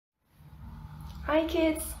Hi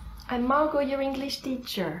kids, I'm Margot, your English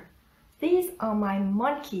teacher. These are my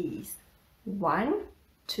monkeys. 1,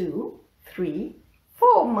 2, 3,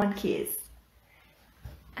 4 monkeys.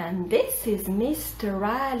 And this is Mr.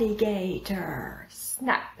 Alligator.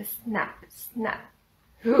 Snap, snap, snap.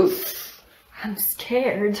 Oof, I'm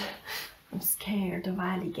scared. I'm scared of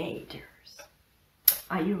alligators.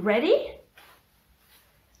 Are you ready?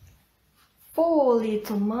 4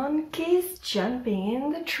 little monkeys jumping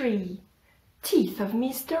in the tree. Teeth of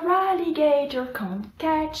Mr. Alligator can't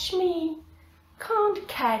catch me, can't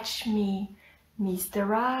catch me.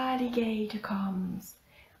 Mr. Alligator comes,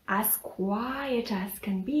 as quiet as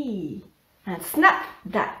can be, and snap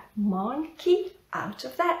that monkey out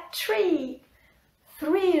of that tree.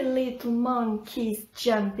 3 little monkeys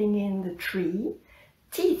jumping in the tree.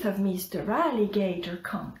 Teeth of Mr. Alligator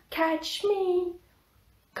can't catch me,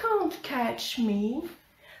 can't catch me.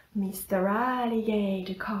 Mr.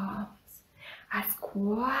 Alligator comes, as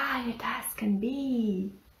quiet as can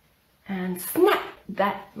be, and snap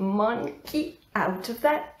that monkey out of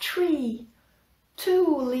that tree.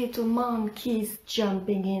 2 little monkeys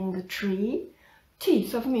jumping in the tree.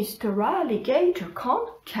 Teeth of Mr. Alligator can't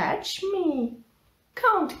catch me,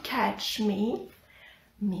 can't catch me.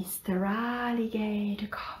 Mr. Alligator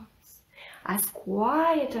comes, as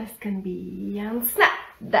quiet as can be, and snap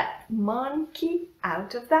that monkey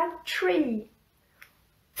out of that tree.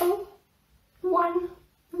 Oh,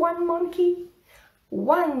 one monkey,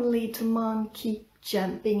 1 little monkey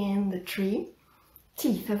jumping in the tree.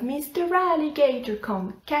 Teeth of Mr. Alligator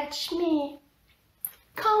can't catch me,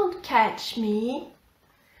 can't catch me.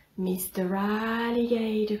 Mr.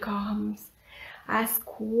 Alligator comes, as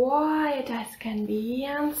quiet as can be,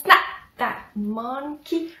 and snap that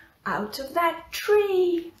monkey out of that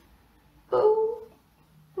tree. Oh,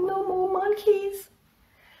 no more monkeys.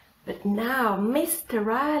 But now Mr.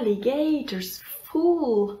 Alligator's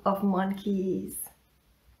full of monkeys.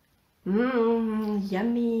 Yummy.